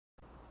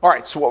All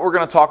right, so what we're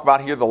going to talk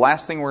about here, the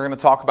last thing we're going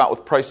to talk about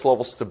with price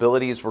level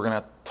stability is we're going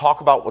to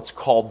talk about what's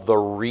called the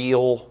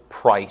real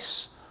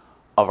price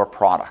of a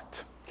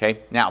product. Okay?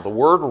 Now, the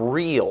word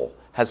real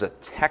has a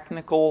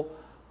technical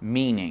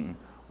meaning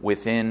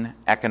within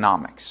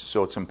economics.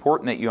 So it's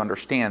important that you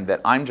understand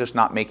that I'm just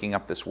not making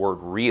up this word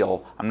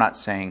real. I'm not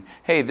saying,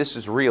 hey, this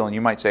is real, and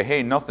you might say,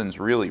 hey, nothing's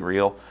really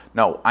real.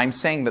 No, I'm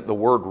saying that the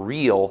word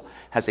real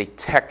has a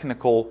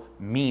technical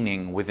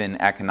meaning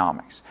within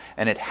economics,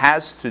 and it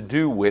has to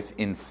do with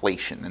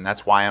inflation, and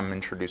that's why I'm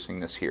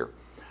introducing this here.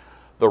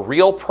 The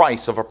real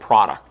price of a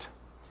product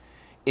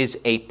is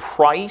a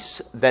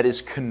price that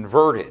is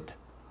converted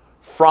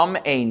from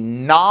a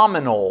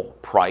nominal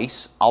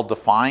price, I'll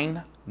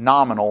define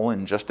nominal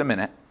in just a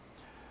minute,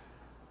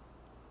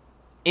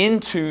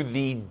 into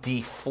the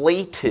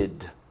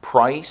deflated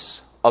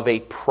price of a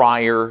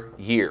prior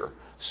year.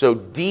 So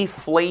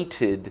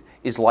deflated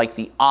is like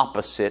the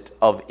opposite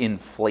of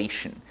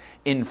inflation.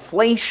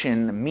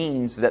 Inflation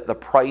means that the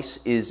price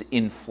is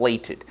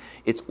inflated.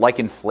 It's like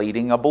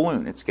inflating a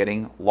balloon. It's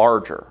getting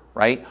larger,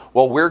 right?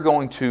 Well, we're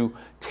going to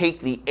take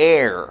the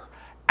air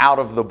out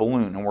of the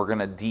balloon and we're going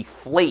to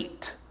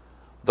deflate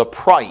the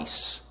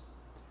price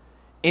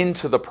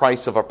into the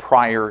price of a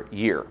prior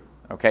year.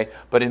 Okay?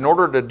 But in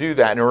order to do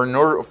that, or in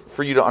order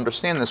for you to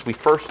understand this, we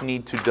first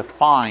need to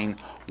define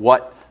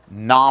what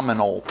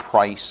nominal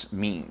price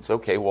means.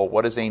 Okay, well,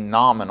 what is a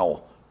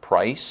nominal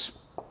price?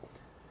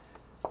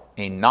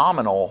 A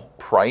nominal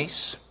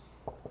price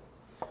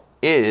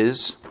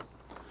is,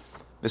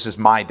 this is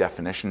my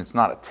definition, it's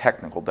not a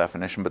technical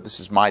definition, but this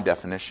is my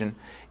definition.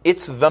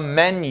 It's the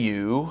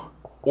menu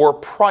or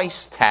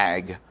price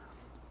tag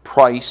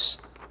price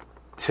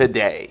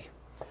today.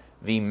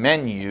 The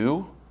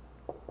menu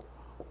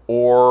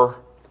or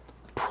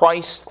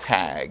price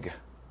tag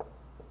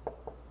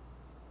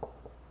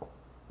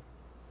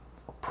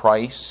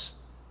price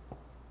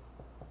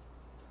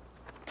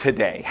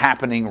today,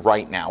 happening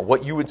right now.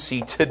 What you would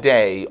see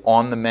today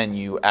on the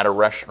menu at a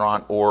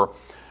restaurant or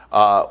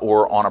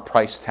on a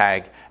price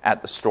tag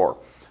at the store.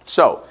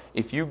 So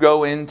if you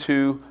go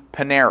into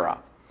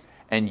Panera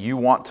and you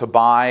want to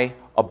buy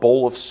a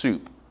bowl of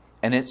soup,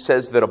 and it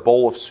says that a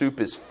bowl of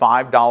soup is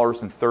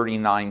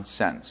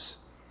 $5.39.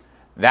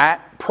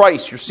 That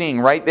price you're seeing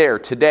right there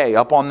today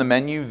up on the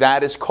menu,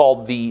 that is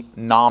called the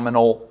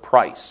nominal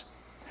price.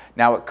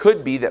 Now, it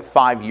could be that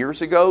 5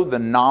 years ago, the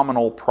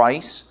nominal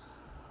price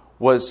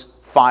was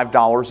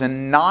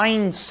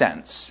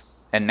 $5.09.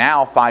 And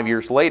now, 5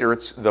 years later,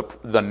 it's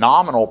the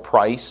nominal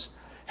price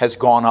has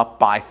gone up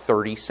by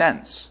 30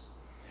 cents.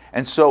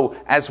 And so,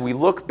 as we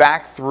look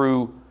back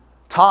through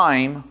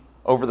time,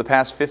 over the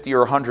past 50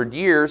 or 100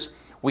 years,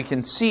 we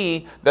can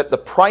see that the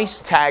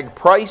price tag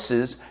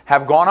prices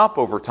have gone up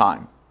over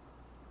time.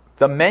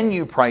 The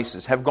menu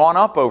prices have gone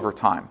up over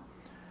time.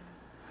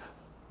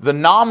 The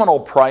nominal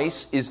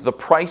price is the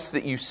price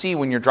that you see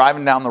when you're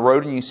driving down the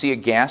road and you see a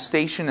gas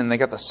station and they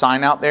got the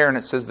sign out there and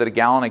it says that a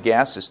gallon of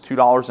gas is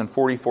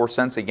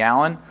 $2.44 a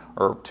gallon,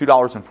 or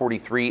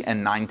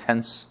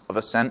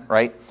 $2.43.9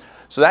 right?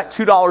 So that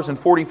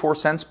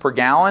 $2.44 per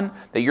gallon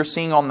that you're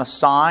seeing on the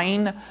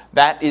sign,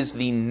 that is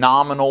the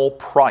nominal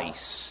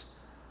price,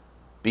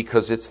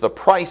 because it's the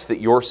price that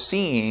you're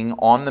seeing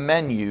on the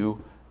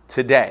menu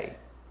today.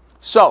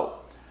 So,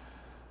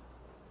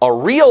 a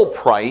real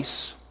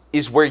price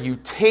is where you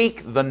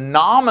take the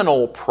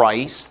nominal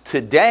price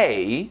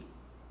today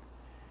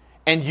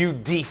and you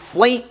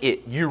deflate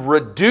it. You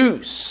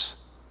reduce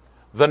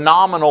the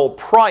nominal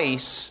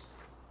price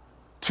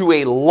to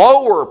a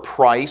lower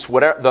price,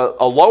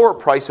 a lower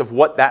price of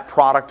what that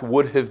product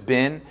would have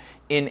been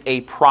in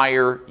a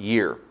prior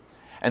year.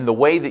 And the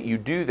way that you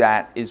do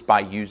that is by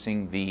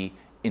using the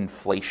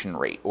inflation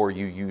rate, or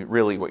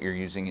really what you're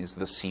using is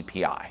the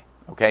CPI.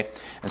 Okay?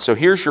 And so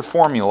here's your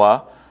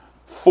formula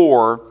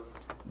for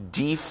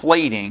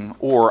deflating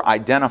or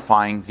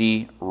identifying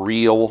the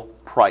real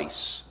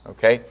price.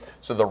 Okay?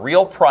 So the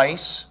real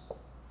price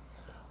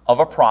of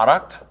a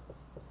product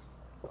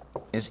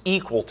is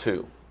equal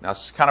to, now,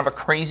 it's kind of a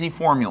crazy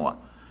formula.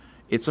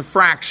 It's a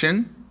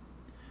fraction,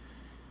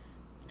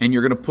 and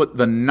you're going to put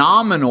the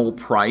nominal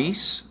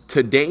price,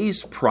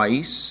 today's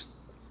price,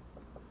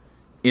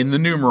 in the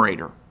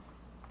numerator.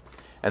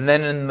 And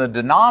then in the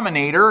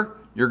denominator,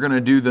 you're going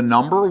to do the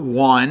number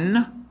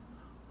 1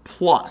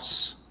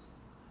 plus.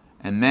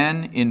 And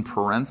then in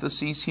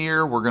parentheses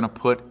here, we're going to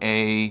put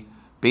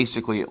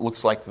basically it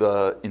looks like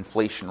the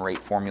inflation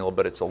rate formula,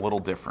 but it's a little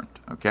different,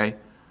 okay?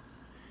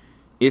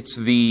 It's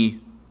the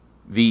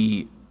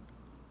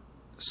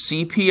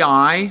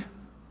CPI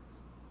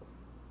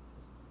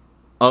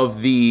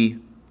of the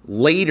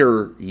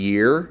later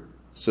year,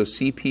 so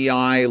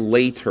CPI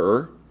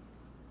later,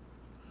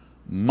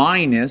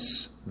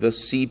 minus the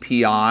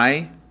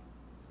CPI,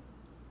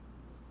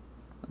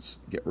 let's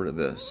get rid of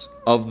this,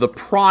 of the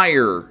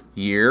prior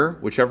year,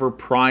 whichever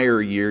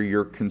prior year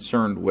you're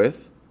concerned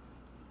with,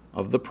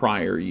 of the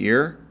prior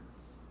year,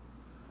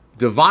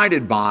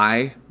 divided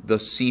by the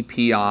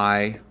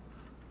CPI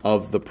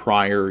of the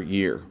prior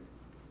year.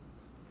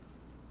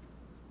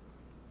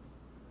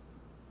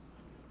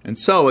 And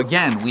so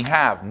again, we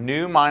have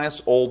new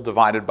minus old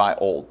divided by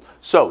old.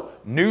 So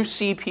new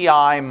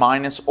CPI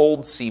minus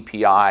old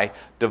CPI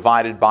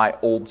divided by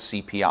old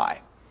CPI.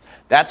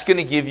 That's going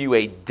to give you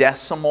a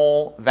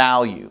decimal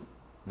value.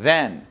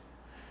 Then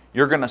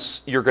you're going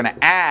to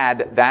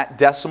add that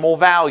decimal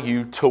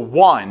value to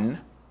 1.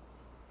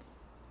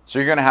 So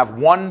you're going to have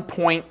 1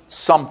 point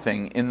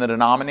something in the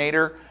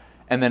denominator,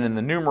 and then in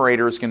the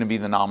numerator is going to be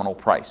the nominal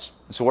price.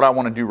 So what I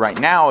want to do right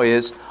now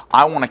is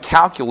I want to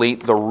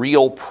calculate the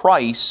real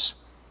price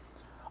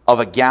of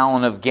a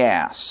gallon of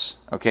gas.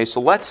 Okay,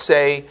 so let's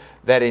say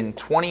that in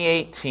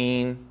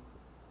 2018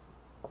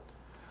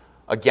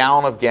 a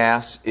gallon of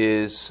gas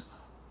was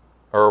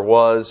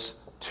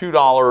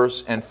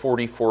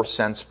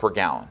 $2.44 per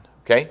gallon.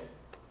 Okay?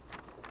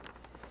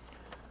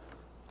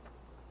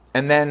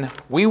 And then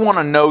we want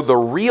to know the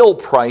real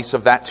price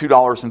of that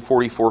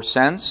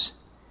 $2.44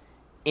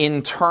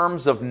 in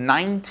terms of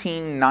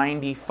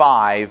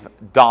 1995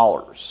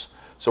 dollars.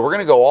 So we're going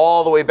to go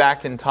all the way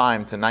back in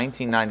time to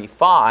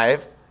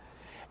 1995,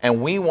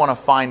 and we want to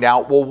find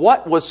out, well,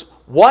 what was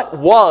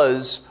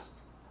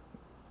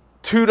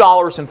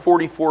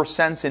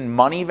 $2.44 in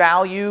money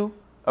value,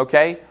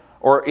 okay?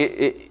 Or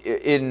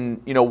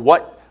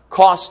what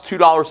costs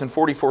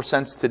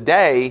 $2.44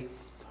 today?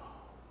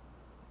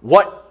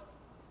 What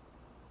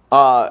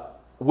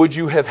would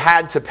you have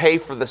had to pay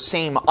for the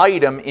same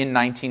item in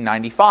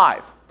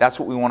 1995? That's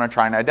what we want to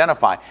try and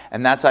identify,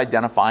 and that's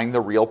identifying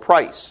the real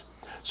price.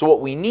 So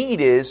what we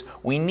need is,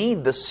 we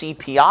need the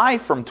CPI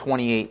from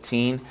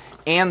 2018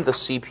 and the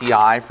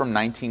CPI from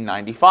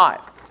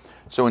 1995.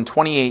 So in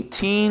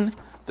 2018,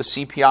 the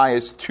CPI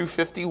is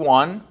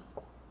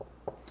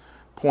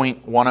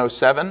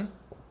 251.107,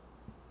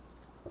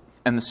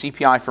 and the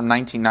CPI from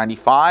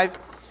 1995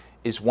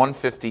 is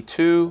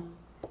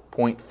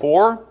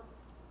 152.4.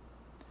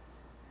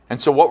 And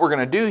so what we're going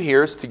to do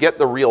here is, to get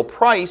the real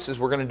price, is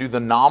we're going to do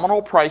the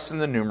nominal price in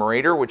the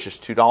numerator, which is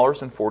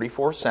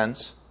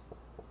 $2.44,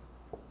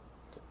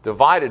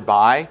 divided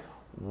by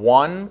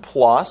 1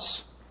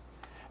 plus,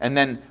 and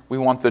then we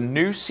want the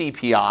new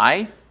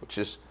CPI, which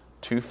is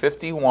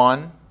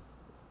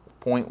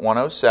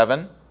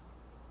 251.107,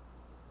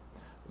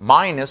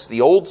 minus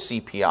the old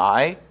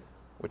CPI,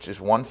 which is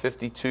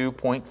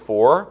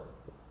 152.4,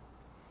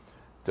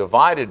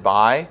 divided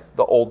by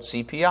the old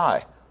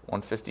CPI,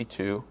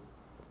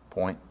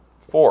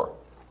 152.4.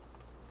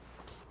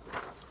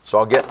 So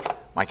I'll get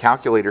my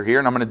calculator here,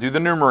 and I'm going to do the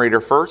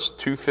numerator first.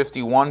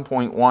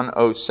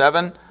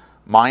 251.107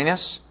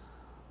 minus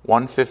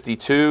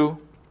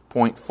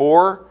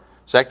 152.4.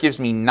 So that gives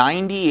me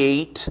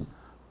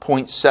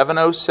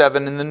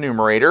 98.707 in the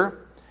numerator,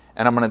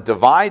 and I'm going to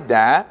divide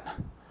that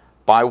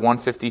by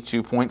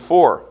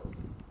 152.4.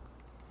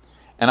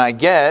 And I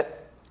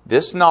get,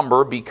 this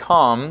number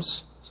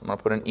becomes, so I'm going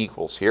to put in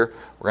equals here,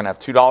 we're going to have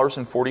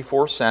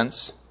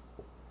 $2.44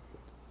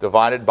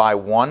 divided by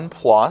 1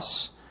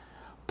 plus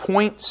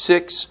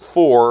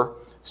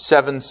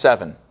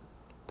 0.6477.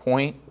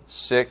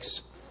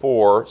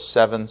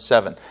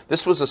 0.6477.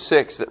 This was a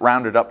 6 that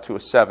rounded up to a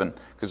 7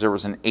 because there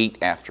was an 8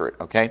 after it,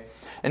 okay?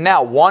 And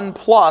now 1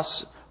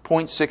 plus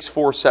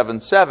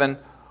 0.6477,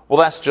 well,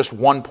 that's just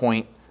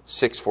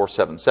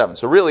 1.6477.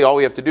 So really all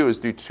we have to do is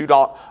do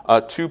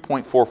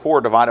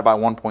 2.44 divided by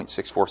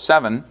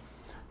 1.647.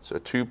 So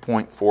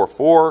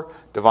 2.44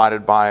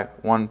 divided by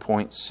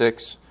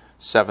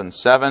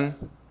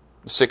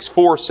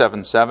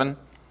 6477,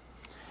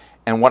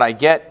 and what I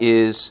get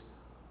is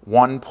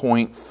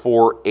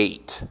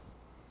 1.48.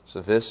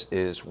 So this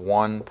is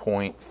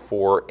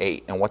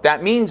 1.48, and what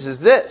that means is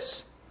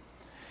this,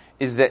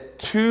 is that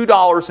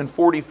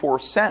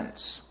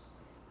 $2.44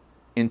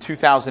 in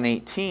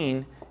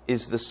 2018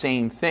 is the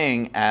same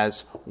thing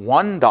as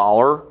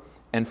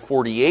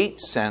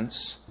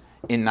 $1.48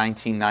 in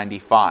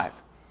 1995.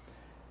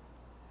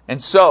 And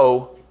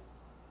so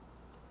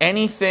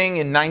anything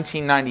in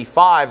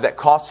 1995 that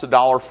costs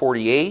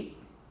 $1.48,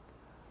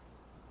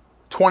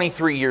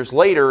 23 years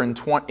later in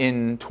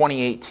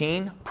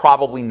 2018,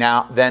 probably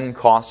now then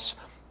costs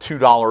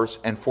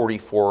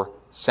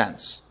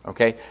 $2.44.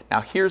 Okay?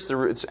 Now here's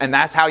the, and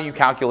that's how you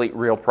calculate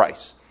real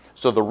price.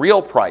 So the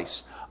real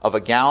price of a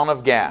gallon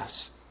of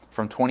gas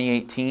from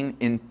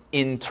 2018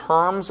 in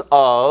terms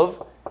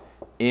of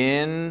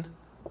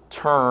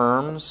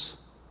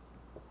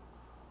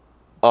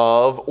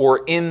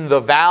or in the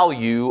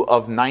value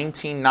of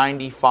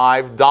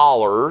 1995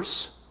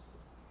 dollars,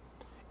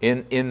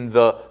 in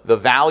the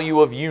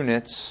value of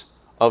units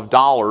of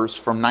dollars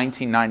from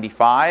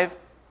 1995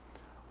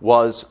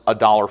 was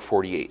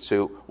 $1.48.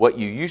 So what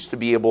you used to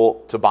be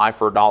able to buy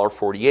for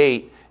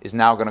 $1.48 is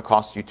now going to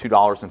cost you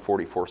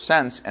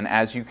 $2.44. And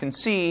as you can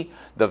see,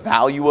 the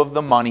value of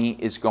the money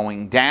is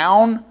going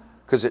down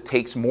because it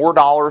takes more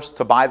dollars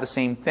to buy the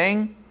same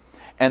thing,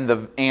 and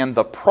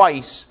the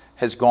price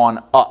has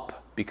gone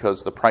up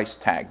because the price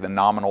tag, the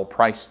nominal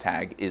price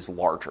tag, is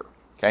larger.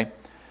 Okay?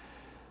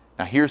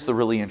 Now here's the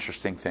really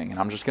interesting thing, and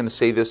I'm just going to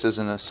say this as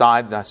an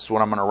aside, that's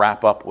what I'm going to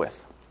wrap up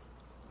with,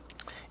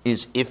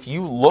 is if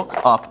you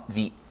look up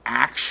the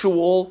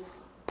actual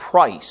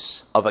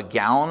price of a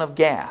gallon of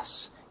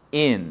gas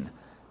in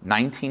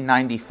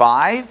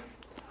 1995,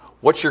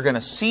 what you're going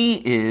to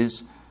see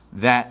is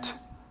that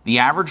the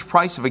average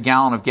price of a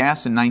gallon of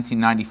gas in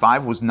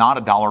 1995 was not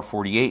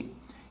 $1.48.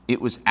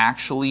 It was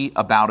actually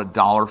about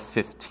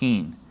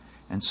 $1.15.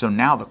 And so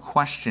now the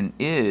question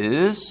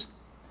is,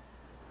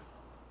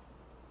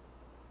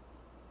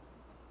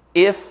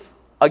 if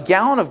a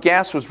gallon of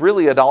gas was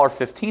really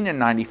 $1.15 in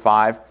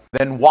 95,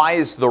 then why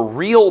is the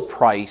real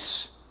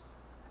price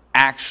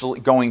actually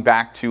going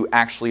back to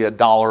actually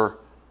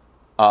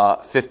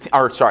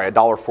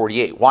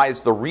 $1.48? Why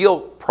is the real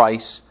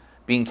price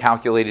being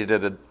calculated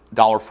at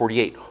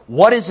 $1.48?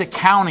 What is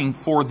accounting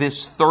for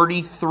this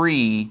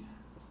 33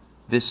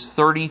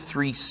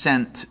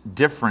 cent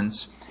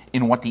difference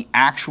in what the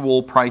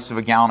actual price of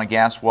a gallon of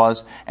gas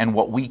was and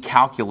what we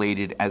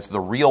calculated as the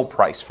real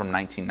price from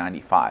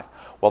 1995?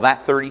 Well,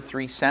 that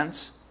 33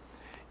 cents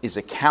is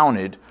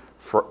accounted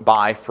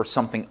for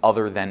something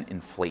other than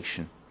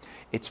inflation.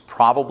 It's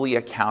probably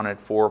accounted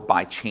for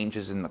by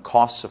changes in the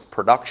costs of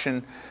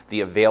production,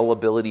 the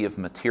availability of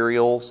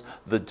materials,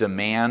 the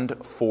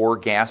demand for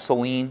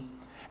gasoline.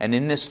 And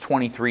in this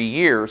 23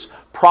 years,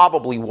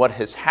 probably what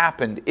has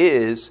happened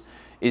is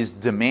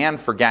demand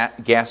for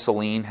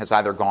gasoline has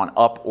either gone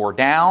up or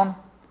down,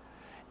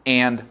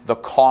 and the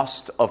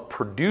cost of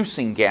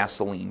producing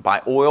gasoline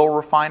by oil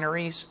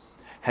refineries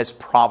has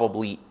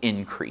probably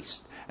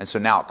increased. And so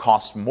now it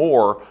costs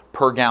more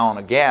per gallon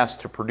of gas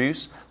to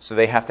produce, so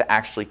they have to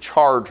actually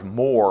charge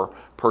more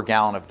per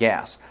gallon of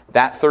gas.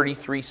 That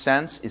 33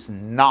 cents is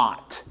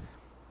not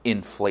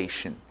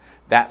inflation.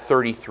 That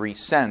 33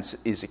 cents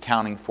is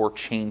accounting for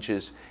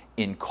changes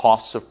in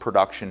costs of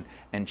production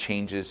and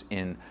changes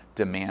in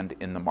demand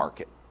in the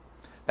market.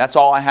 That's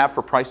all I have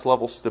for price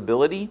level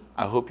stability.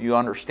 I hope you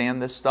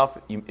understand this stuff.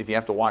 If you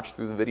have to watch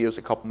through the videos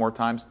a couple more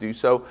times, do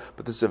so.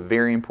 But this is a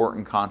very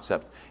important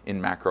concept in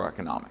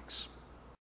macroeconomics.